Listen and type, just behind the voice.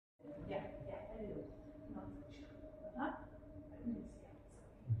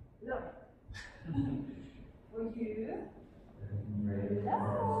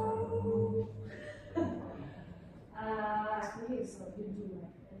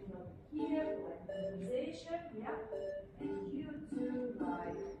Visualization, yeah. And you do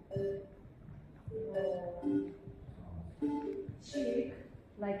like cheek,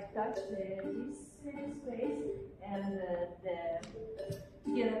 like touch this space and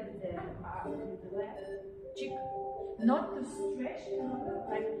together with the arm with the left cheek. Not to stretch,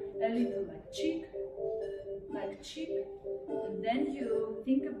 like a little like cheek. And then you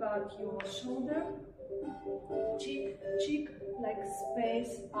think about your shoulder, cheek, like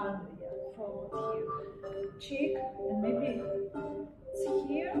space under here, forward here, cheek, and maybe it's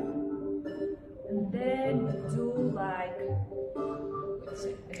here, and then you do like,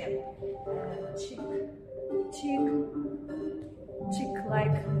 again, cheek,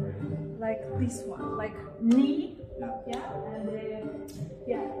 like this one, like knee, yeah,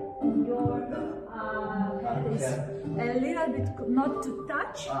 and your head is a little bit not to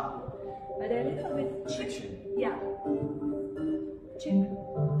touch, but a little bit cheek, yeah, cheek,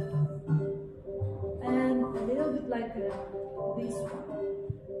 and a little bit like this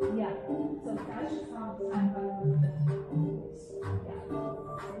one, yeah. So touch from the side,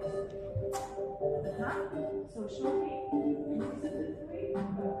 yeah. So show me.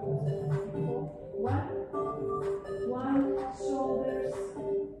 1, shoulders,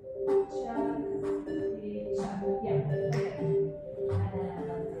 chak, yeah, okay.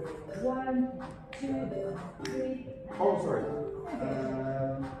 1, 2, 3. Oh, sorry.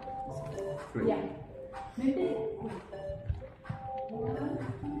 3. Yeah. Maybe 1, and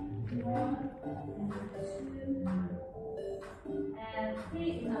 2, and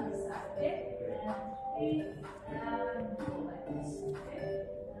 3 another side, okay? And 3, and 4 like this, okay?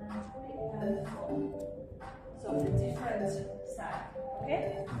 And 3 and 4. So the different side, okay?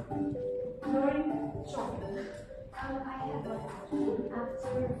 Lowering shoulder. I have a question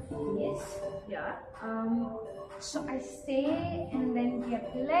after this. Yeah. So I stay and then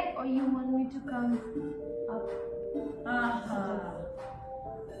get the leg, or you want me to come up?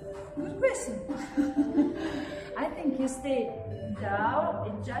 Good question. I think you stay down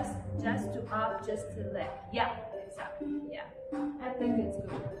and just to up, just the leg. Yeah, exactly. Yeah. I think it's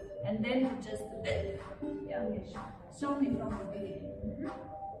good. And then just the bit. Yeah. Show me from the beginning.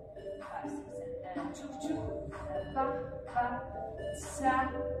 5, 6, 7. Chuk chuk. Ba ba. Sa.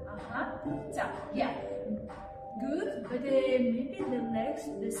 Sa. Yeah. Good, but maybe the legs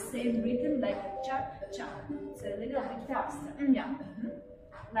the same rhythm like cha cha. It's a little bit faster. Yeah.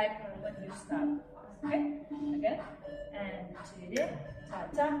 Like when you start. Okay. Again. And today. Ta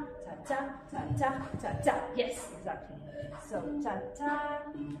ta ta ta ta ta ta ta. Yes, exactly. So ta ta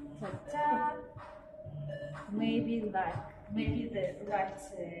ta ta. Maybe the right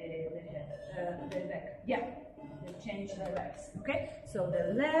the leg. Yeah. They change the legs. Okay. So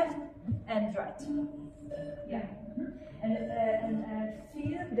the left and right. Yeah. And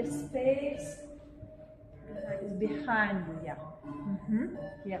feel the space behind you. Yeah.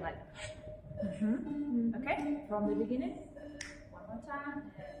 Yeah, like. Okay. From the beginning. One more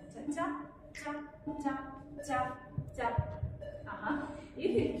time. Ta ta ta ta ta ta.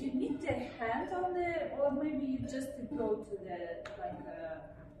 If you need the hand on the, or maybe you just go to the like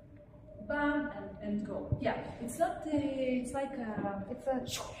bam and go. Yeah, it's not. It's like it's a.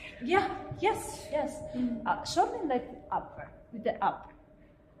 Yeah. Yes. Something like upper with the up.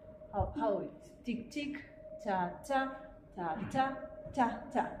 How it tick tick ta ta ta ta ta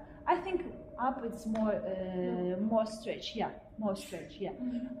ta. I think up it's more stretch. Yeah, more stretch. Yeah,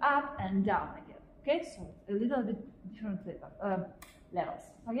 up and down again. Okay, so a little bit different levels.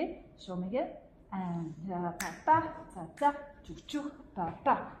 Okay, show me again. And pa pa ta ta chuk chuk pa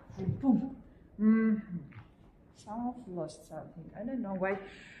pa boom boom. Someone lost something. I don't know why.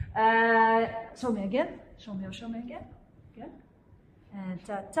 Show me again. Show me again. Again. And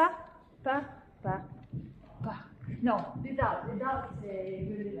ta ta pa pa pa. No, without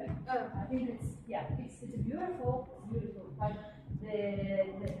really like. I think it's it's beautiful, but the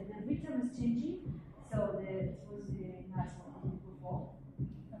rhythm is changing. So it was the nice one before.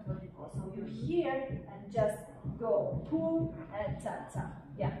 So you're here and just go pull and ta ta.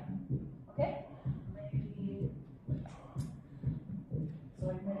 Yeah. Okay. Maybe. So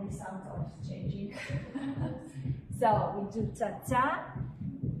many sounds are changing. So we do ta ta.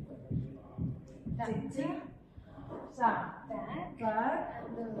 Tick tick. Back,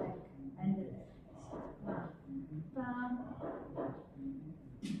 and the leg. Bam.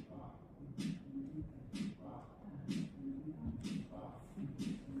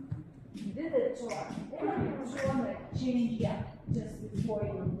 You did it twice. Like change, yeah, just before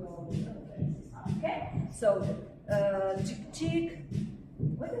you go. Okay? So, tick tick.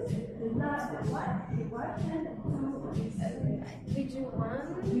 What is it? The last one? The one and two. We do one.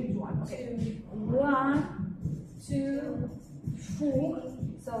 We do one. Okay. 4.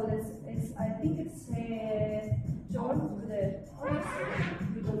 So it's I think it's turn to the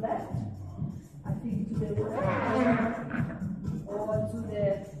left. I think to the left or to the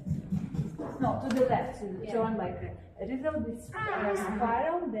left. So you turn like a little bit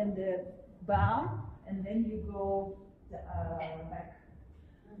spiral, then the bound, and then you go back.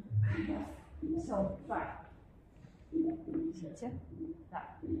 So 5.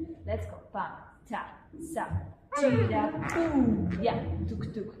 Let's go. Bam, ta, sa, tira, boom. Yeah,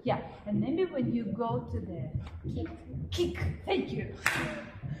 tuk tuk. Yeah, and maybe when you go to the kick. Thank you.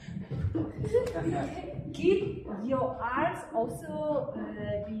 Keep your arms also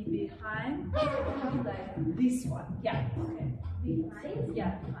be behind, like this one. Yeah. Okay. Behind.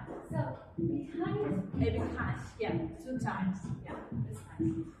 Yeah. Behind. So behind. Behind. Yeah. 2 times. Yeah. This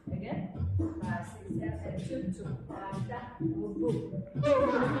time. Again. 5, 6, 7, 2, 2. Boom,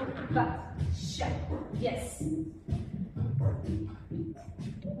 boom. Back. Shut. Yes.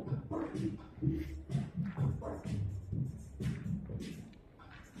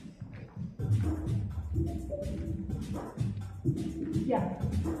 Yeah.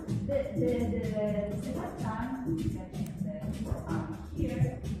 The second time we get the arm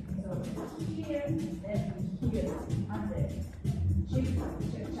here, so here, then here, and then check.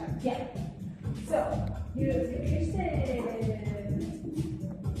 Yeah. So you say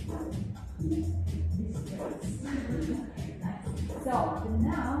this place. So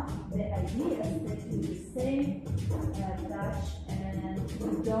now the idea is that you do the same touch and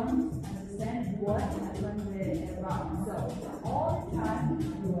you don't understand what happened around. So all the time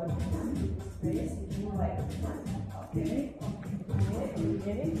you are in this space, you do like okay,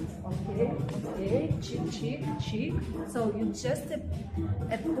 cheek. So you just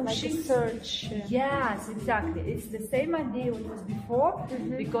pushing. Like a search. Yes, exactly. It's the same idea what was before,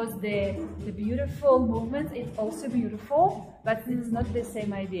 because the beautiful movement is also beautiful, but it's not the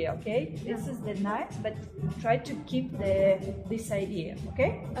same idea. Okay, this is the nice, but try to keep this idea.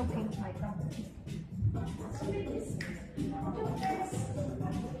 Okay. Okay.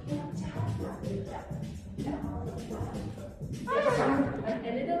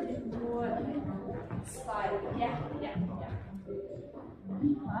 A little bit more spiral. Yeah.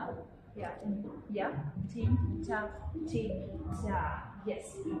 Yeah. Ting ta. Yes. Ting ta. Yes.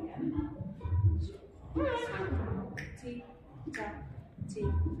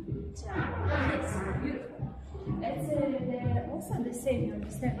 Beautiful. It's also the same. You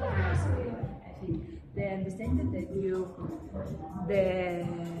understand? I think they understand that you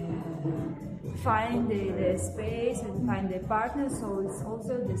find the space and find the partner, so it's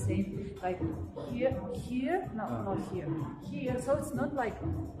also the same, like here, not here, so it's not like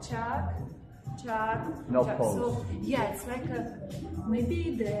chuck, no chuck. pose. So yeah, it's like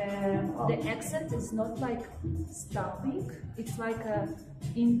maybe the accent is not like stopping, it's like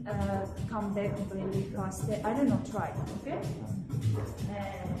come back really fast. I don't know, try, okay?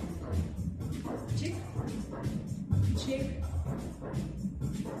 Cheek.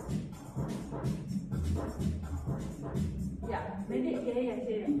 Yeah, maybe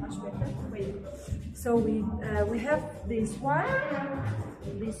yeah, much better. Wait. So we have this one,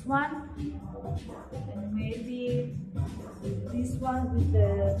 and maybe this one with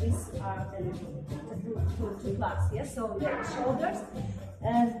these are the two class. Yes. So the shoulders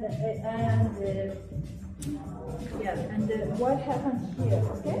and what happened here?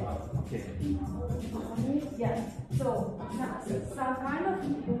 Okay. Okay. Yeah. So some kind of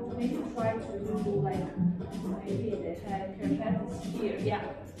maybe try to do like maybe the head is here. Yeah.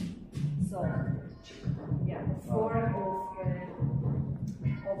 So yeah, the form of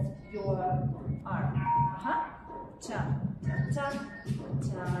your arm. Cha.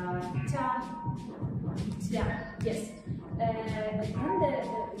 Yes. And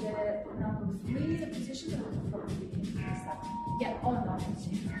the number 3, the position from the beginning. Yeah, on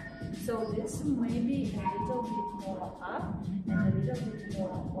opposite. So this may be a little bit more up and a little bit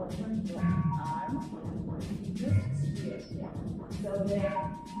more open your arm. Here. So there,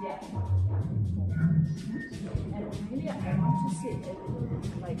 yeah. And maybe I want to see a little bit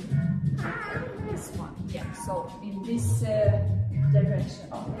like this one. Yeah. So in this direction.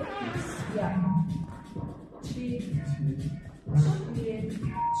 Yeah. Cheek.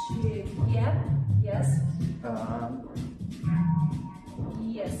 Yeah. Yes.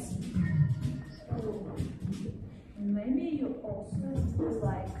 Yes. And maybe you also do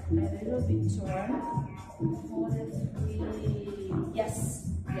like a little bit turn for the 3. Yes.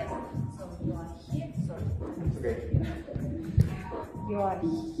 So you are here. Sorry. Okay. You are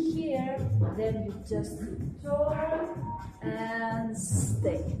here. Then you just turn and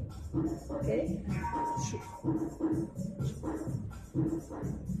stay. Okay.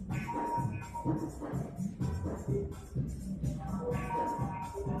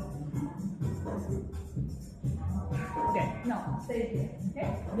 Okay, no, stay here. Okay?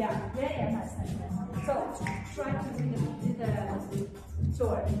 Yeah, nice. So try to do the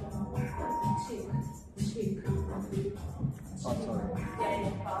sword. Cheek. Oh, sorry.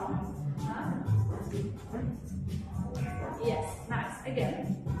 Yes, nice.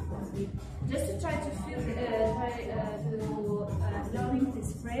 Again. Just to try to feel, learning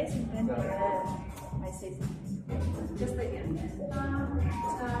this phrase and then I say something. Okay? Just again.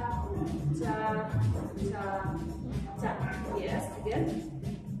 Ta. Yes, again.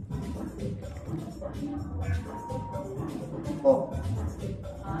 Oh.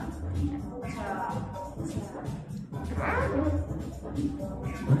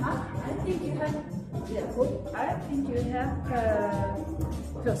 I think you have. Yeah, good. I think you have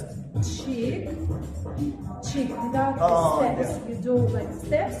first cheek without the steps. Yeah. You do like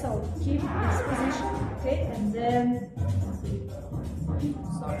steps, so keep this position, okay, and then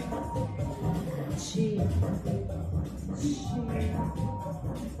cheek.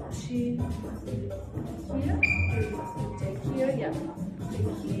 Here, take here, yeah.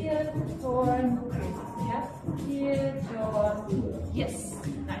 Take here, turn, yeah. Here, turn, yes,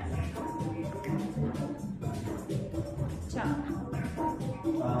 nice. Cha.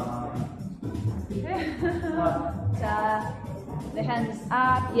 Cha. The hand is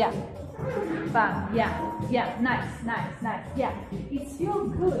up, yeah. Bang, yeah, nice. Yeah, it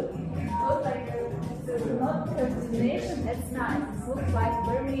feels good. Not like not coordination. That's nice. It looks like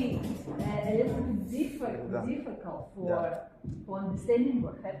very a little bit difficult for understanding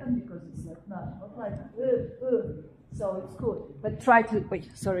what happened because it's not like so it's good. But try to do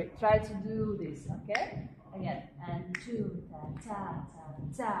this, okay? Again, and two ta.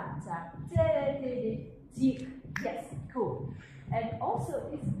 Yes, cool. And also,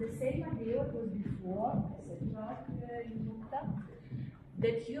 it's the same idea what was before,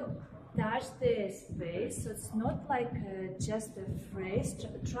 that you touch the space, so it's not like just a phrase.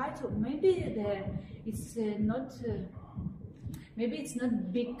 Try to, maybe it's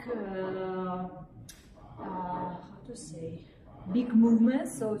not big, how to say, big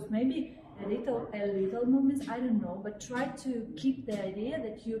movements, so it's maybe a little movements, I don't know, but try to keep the idea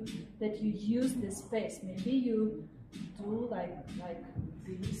that you use the space. Maybe you do like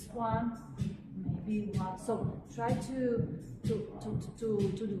this one, maybe one. So try to do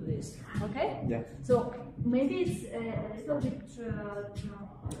this. Okay? Yeah. So maybe it's a little bit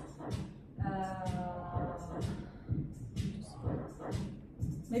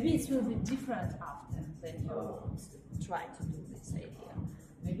maybe it will be different after that you try to do this idea.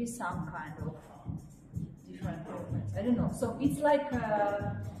 Maybe some kind of different movements. I don't know. So it's like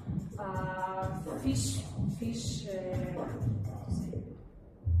fish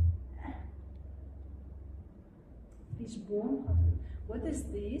bone. What is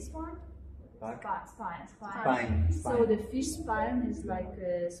this one? Spine. So the fish spine is like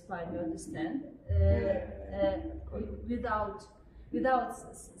a spine. You understand? Without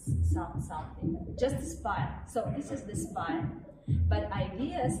something, just the spine. So this is the spine. But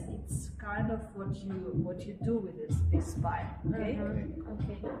ideas, it's kind of what you do with this spine. Okay.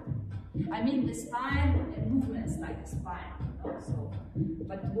 Okay. I mean the spine and movements like the spine. Also,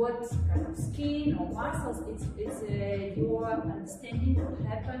 but what kind of skin or muscles? It's your understanding what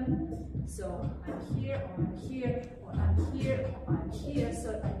happened. So I'm here, or I'm here, or I'm here, or I'm here.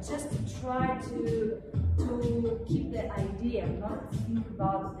 So I just try to keep the idea, not think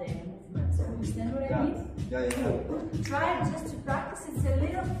about the movements. You understand what I mean? Yeah. Try just to practice. It's a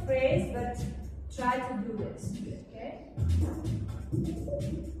little phrase, but try to do this. Okay?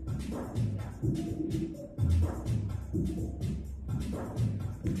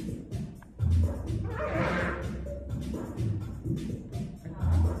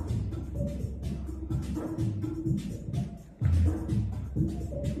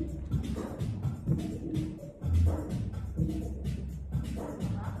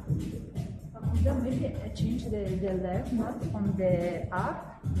 Maybe I change the left, not on the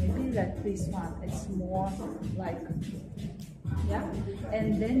up, maybe like this one. It's more like, yeah.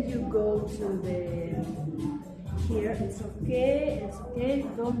 And then you go to the here. It's okay.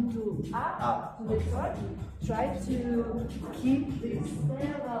 Don't do up to the front. Try to keep this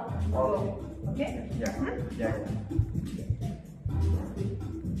level. Okay? Yeah.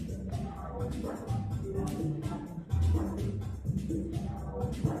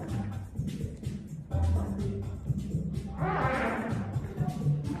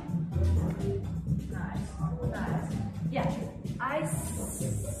 Nice. Yeah, I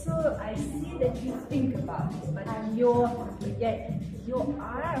saw I see that you think about it, but your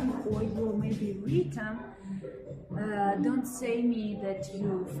arm or your maybe rhythm don't say me that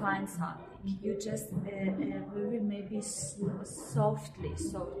you find something. You just very maybe softly.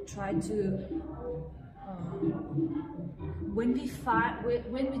 So try to. When we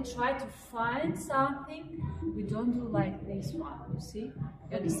try to find something, we don't do like this one. You see?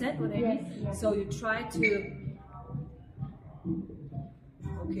 You understand what I mean? Yes. So you try to.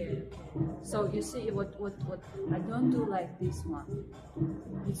 Okay. So you see what I don't do like this one.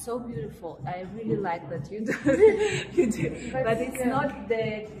 It's so beautiful. I really like that you do. You do. But it's not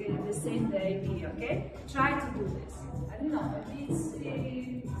the same idea. Okay. Try to do this. I don't know. Maybe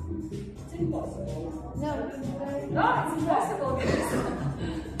it's impossible. No, it's very No, it's impossible.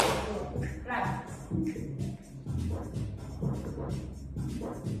 Right.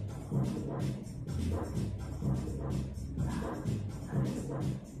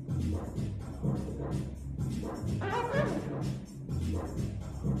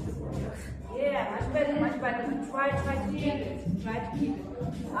 Yeah, much better, much better. Try to keep it. Try to keep it.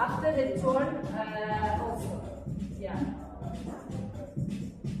 After the turn, also. Yeah.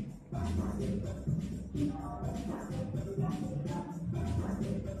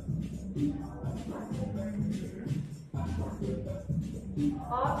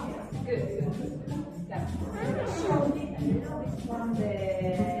 Okay, good. Yeah. Show me a little bit from the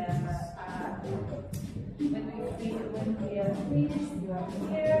when we are finished, you are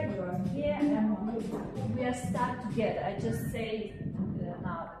here, and we are stuck together. I just say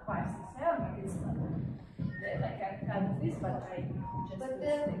now 5, 6, 7. It's not like I kind of this, but I just. But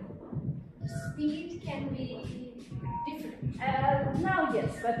the speed can be different. Now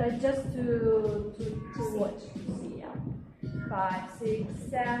yes, but just to watch. See, yeah. 5, 6,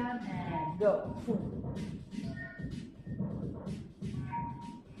 7, and go.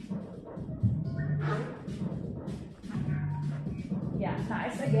 Yeah,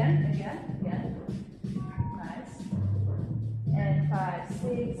 nice. Again. Nice. And 5,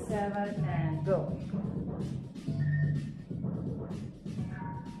 6, 7, and go.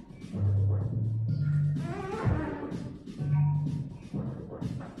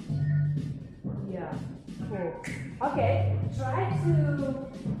 Yeah, cool. Okay, try to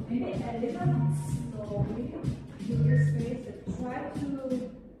maybe a little bit slowly do this space. Try to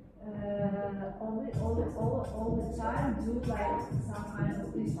all the time do like some kind of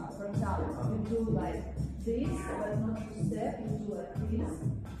this one. For example, you do like this, but not to step. You do like this.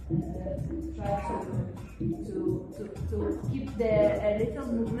 Try to keep the little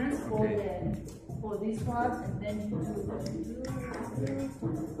movements for this one, and then you do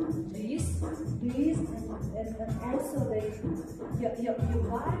this, and also your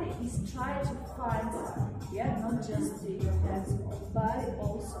body is trying to find something. Yeah, not just your hands, your body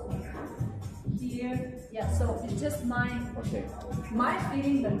also. Here, yeah. So it's just my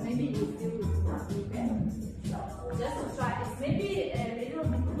feeling that maybe you feel it. Okay. So just to try. It's maybe a little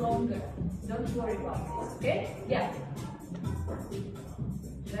bit longer. Don't worry about this. Okay. Yeah.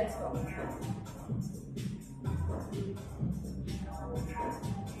 Let's go.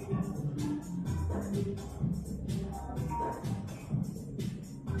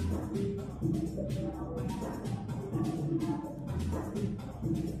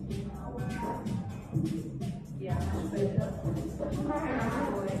 Yeah, much better.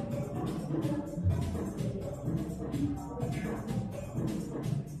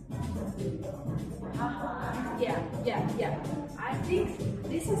 Yeah. I think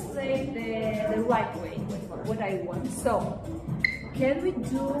this is the right way, what I want. So, can we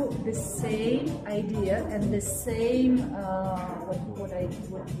do the same idea and the same what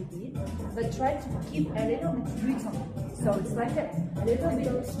we did, but try to keep a little bit rhythm. So it's like a little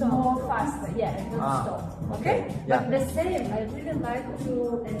bit more faster, yeah, and don't stop. Okay? Yeah. But the same, I really like to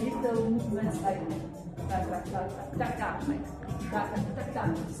a little movements like tak.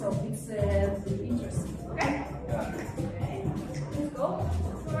 So it's interesting. Okay? Yeah. Okay. Let's go.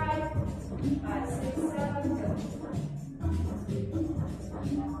 Try 5, 6, 7, go.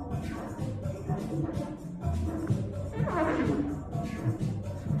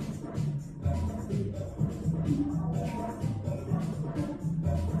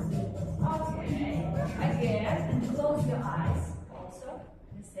 Okay, again, and close your eyes. Also,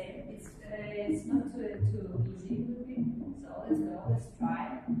 the same. It's not too easy. So let's go. Let's try.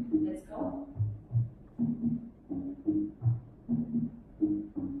 Let's go.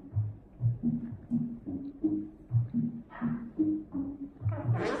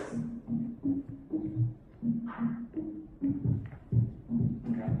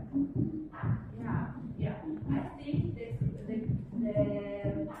 Yeah. I think that the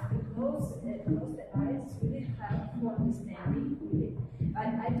close the eyes, really help for understanding. Really. I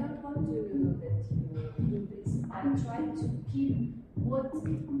don't want to that you do this. I try to keep what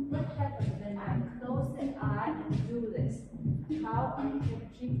happens when I close the eye and do this. How I can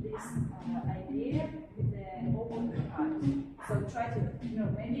keep this idea with the open eyes. So try to,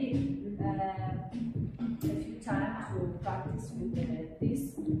 maybe a few times to practice with this,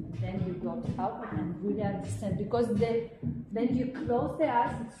 and then you go to help and really understand. Because then you close the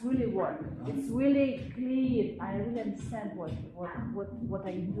eyes, it's really work. It's really clear. I really understand what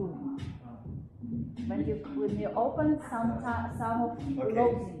are you doing. When you open, some of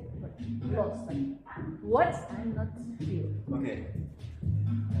closing, close. Like, what? I'm not here. Okay.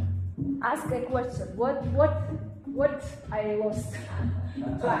 Ask a question. What I lost?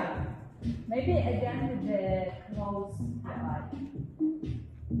 Try. Maybe again with the close the eye.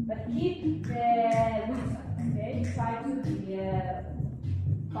 But keep the wisdom, okay? Try to be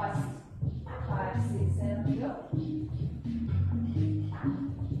fast. 5, 6, 7, go.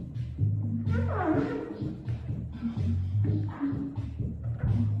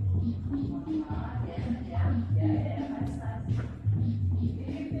 Yeah, nice. If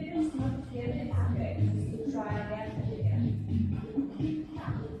you finish not here, it's okay. Just try again and again.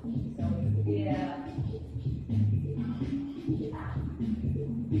 So, yeah.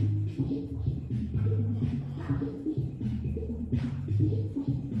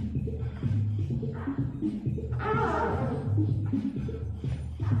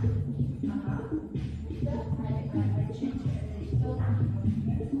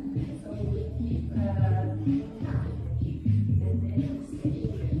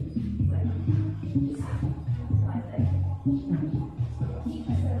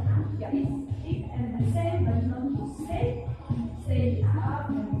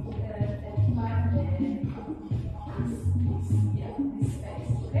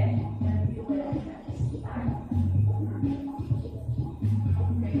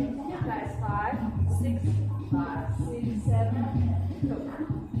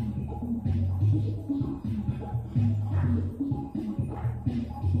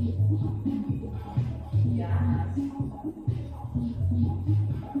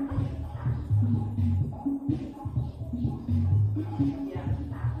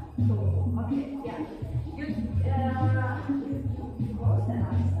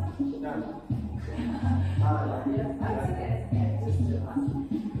 That's okay.